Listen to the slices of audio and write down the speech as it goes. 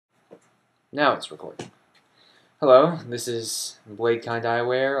Now it's recording. Hello, this is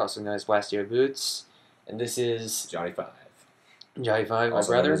bladekindeyewear, also known as BlastYoBoots, and this is johnnyfive. johnnyfive, my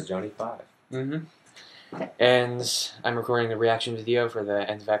Also brother. known as johnnyfive. And I'm recording a reaction video for the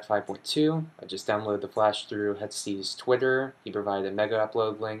End of Act 5.2. I just downloaded the flash through Headsteve's Twitter. He provided a mega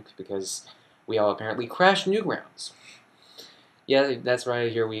upload link because we all apparently crashed Newgrounds. Yeah, that's right,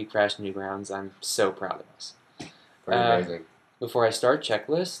 here we crashed Newgrounds. I'm so proud of us. Pretty amazing. Before I start,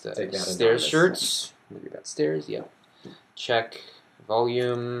 checklist. Take down Stairs anonymous. shirts. Maybe about stairs, yep. Check.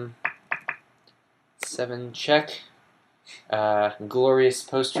 Volume 7, check. Glorious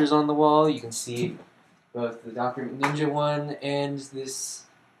posters on the wall. You can see both the Dr. Ninja one and this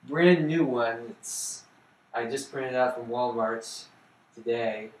brand new one. I just printed out from Walmart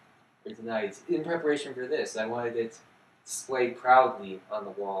today, or tonight, in preparation for this. I wanted it displayed proudly on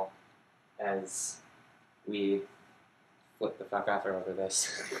the wall as we flip the fuck off over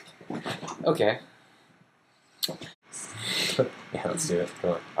this. Okay. Yeah, let's do it.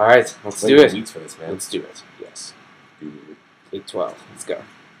 Come on. Alright, let's do it. Weeks for this, man. Let's do it. Yes. 8-12. Let's go.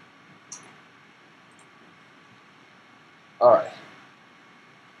 Alright.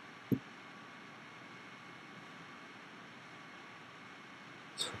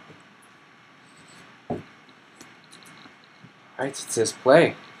 Alright, it says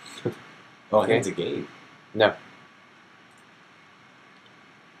play. Oh, I Okay. think it's a game. No.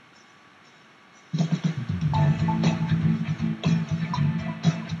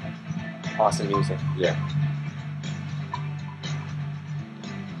 Awesome music. Yeah.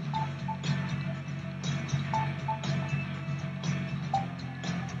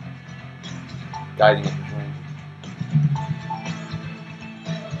 Guiding it.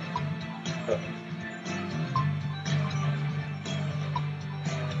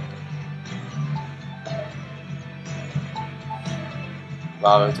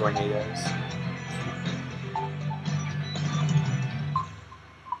 Lava tornadoes.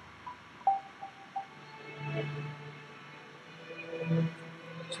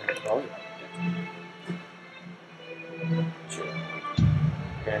 Sure.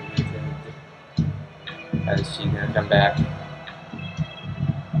 Is she gonna come back?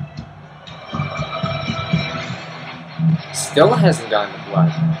 Still hasn't gotten the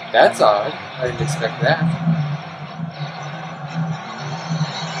blood. That's odd. I didn't expect that.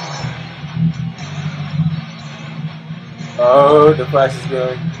 Oh, the flash is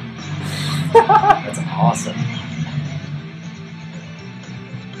growing. That's awesome.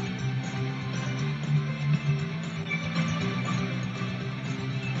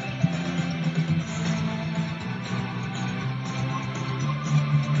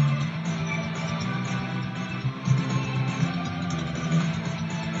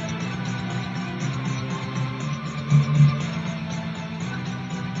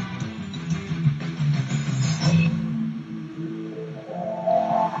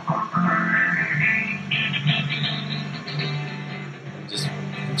 Just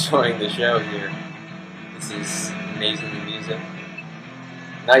enjoying the show here. This is amazing music.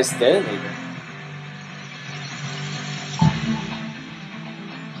 Nice day, even.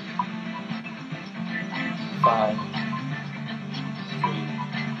 Five.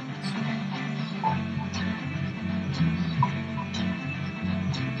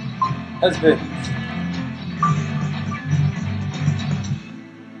 That's good.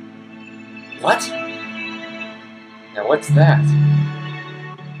 What? Now what's that?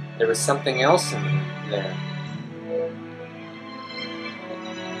 There was something else in there.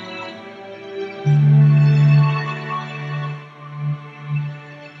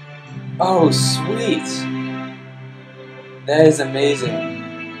 Oh, sweet! That is amazing.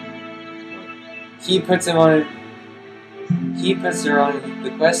 He puts her on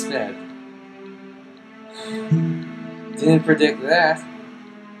the quest pad. Didn't predict that.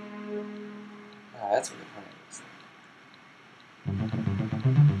 Ah, that's what the point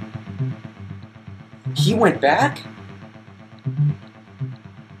is. He went back?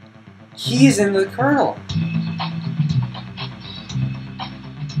 He's in the kernel.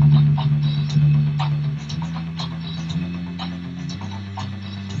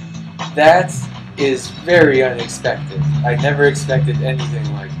 That is very unexpected. I never expected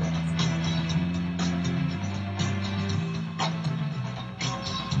anything like that.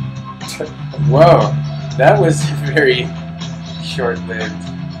 Whoa, that was very short-lived.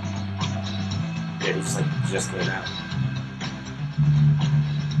 Yeah, he's like just went out.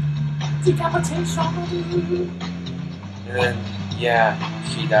 Decapitation. And then, yeah,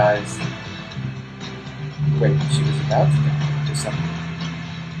 she dies. Wait, she was about to die or something.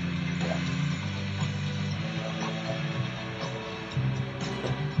 Yeah.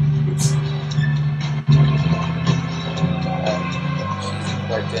 Oops.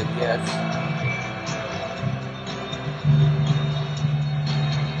 dead yet.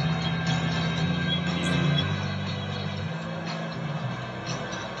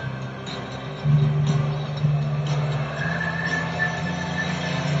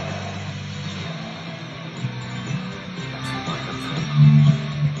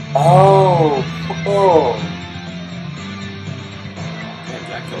 Oh! Oh! Yeah,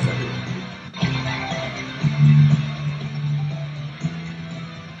 Jack kills everyone.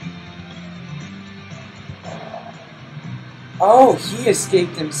 Oh, he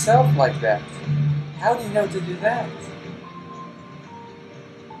escaped himself like that. How do you know to do that?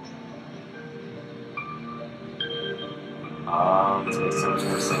 This makes so much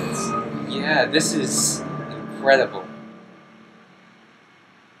more sense. Yeah, this is incredible.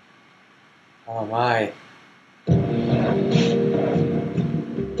 Oh my.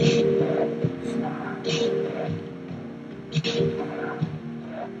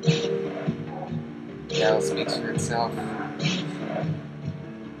 Dallas speaks for itself.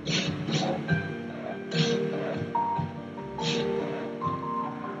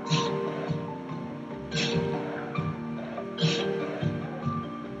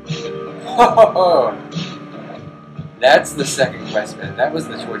 Oh, that's the second quest, man. That was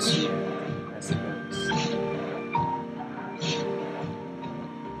the choice she had, I suppose.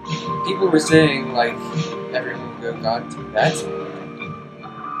 People were saying, like, everyone would go God to. That's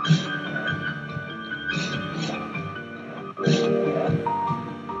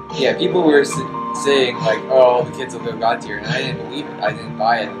yeah, people were saying, like, oh, the kids will go God tier, and I didn't believe it. I didn't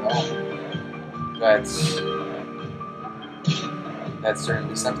buy it at all. But that's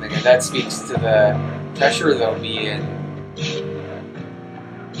certainly something, and that speaks to the pressure they'll be in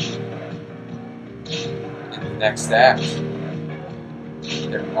the next act.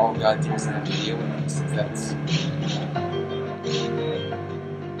 They're all God tiers and have to deal with this. That's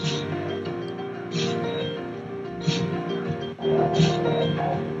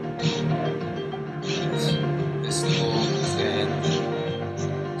this school is gonna end.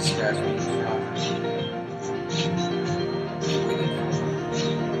 Scratch me shot.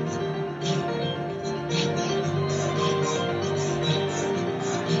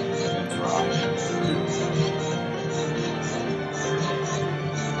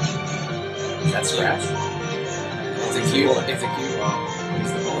 That's Scratch. It's a cute one. It's a cute one.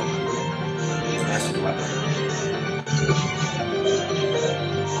 He's the bullet. He's Master's weapon.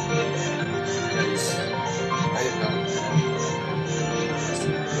 I didn't know.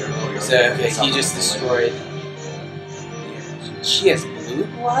 So, okay, he just destroyed. She has blue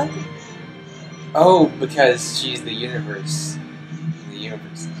blood? Oh, because she's the universe. The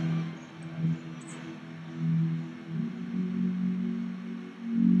universe.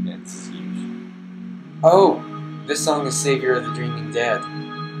 It's huge. Oh, this song is Savior of the Dreaming Dead.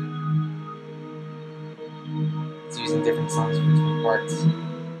 It's using different songs for different parts.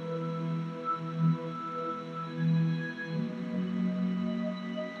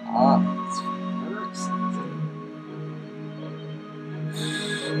 Ah, it's first.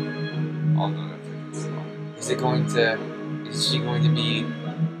 I'll go after this one. Is it going to? Is she going to be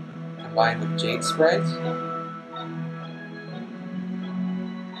combined with Jade Sprite? The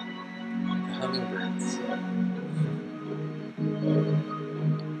hummingbirds.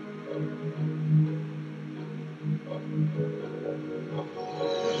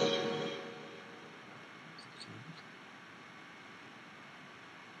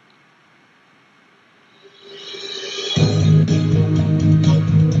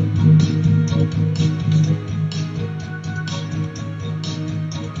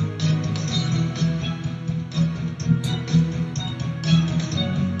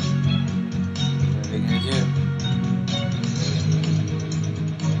 What are they gonna do?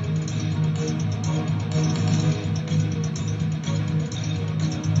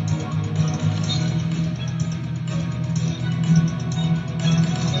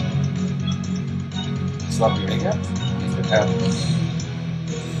 Sloppy makeup? Oh.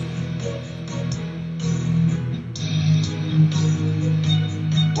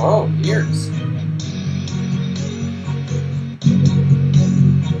 Whoa, ears.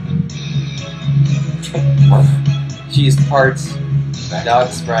 She's parts dog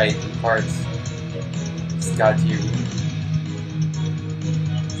sprite and parts Scott tier.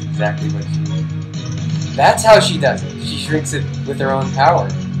 Exactly what she did. That's how she does it. She shrinks it with her own power.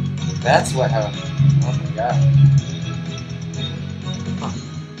 That's what how. Oh my god.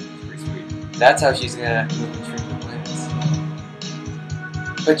 Pretty sweet. That's how she's gonna shrink the planets.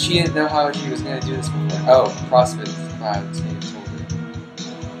 But she didn't know how she was gonna do this before. Oh, CrossFit clouds maybe told her.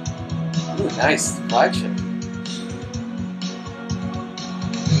 Ooh, nice flagship.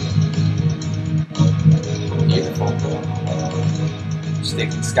 She's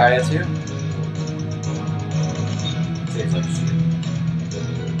taking Skya too? Seems like she.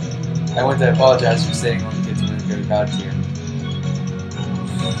 I want to apologize for saying all the kids want to go to God tier.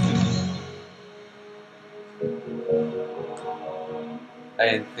 I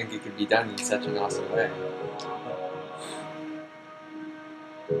didn't think it could be done in such an awesome way.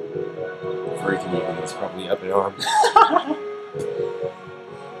 The furry community is probably up in arms.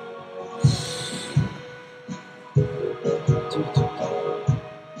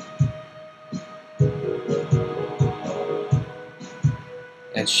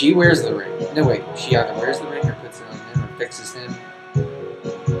 And she wears the ring. No, wait. She either wears the ring or puts it on him or fixes him.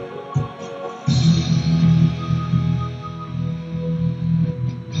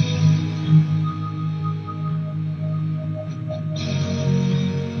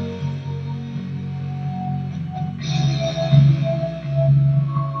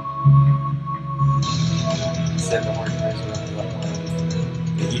 Said the horse wears it up.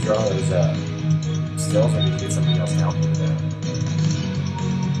 Did you draw those stills, or did you get something else to help you with that?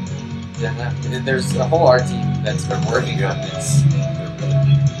 Then there's a whole art team that's been working on this. They're really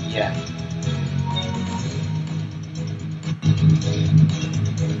neat. Yeah.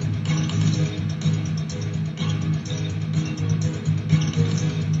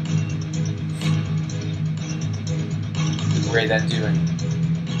 What are they doing?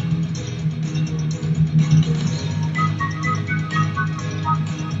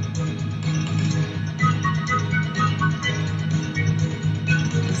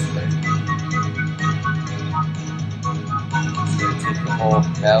 Whole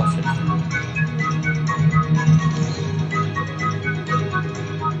battleship through.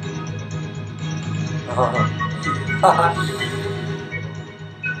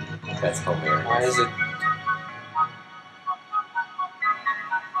 That's hilarious. Why is it?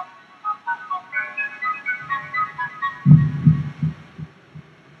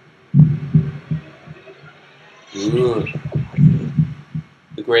 Ooh.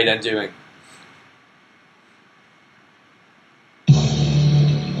 The Great Undoing.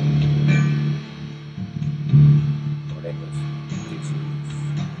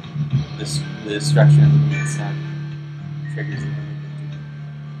 The destruction of the sun triggers the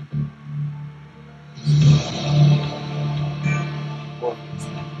well,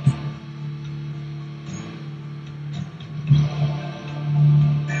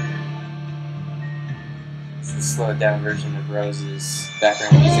 it's the slowed down version of Rose's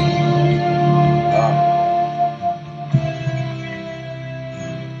background music.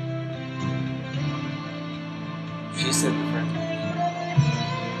 She said the friends would be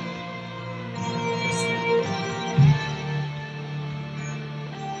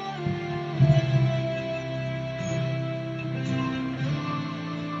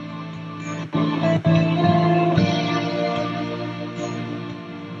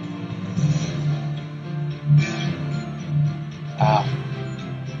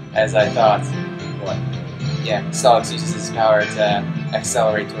as I thought. What? Yeah, Stalix uses his power to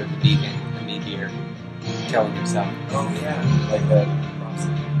accelerate toward the beacon, the meteor, killing himself. Oh yeah, like the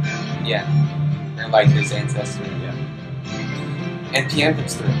prophecy. Yeah, or like his ancestor. Yeah. And PM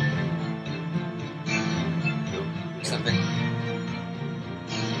comes through. Or something.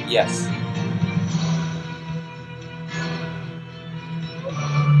 Yes.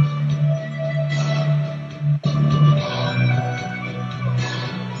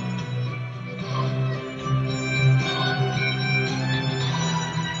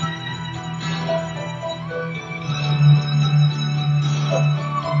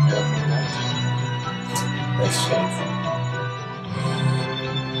 That's shades.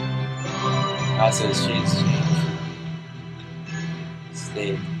 Also, his shades change.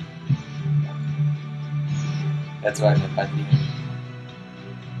 Stayed. That's why I meant by the end.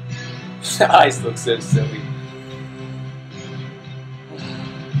 The eyes look so silly.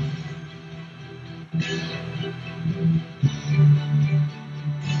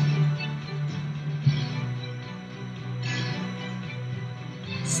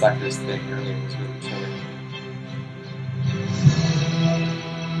 Sucker's thing earlier was really chilling.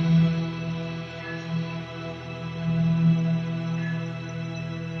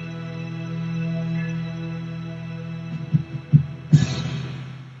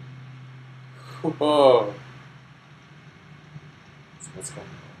 Whoa. So what's going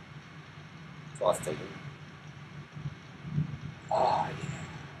on? It's lost taken. Oh, yeah.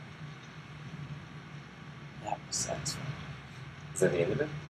 That was satisfying. Is that the end of it?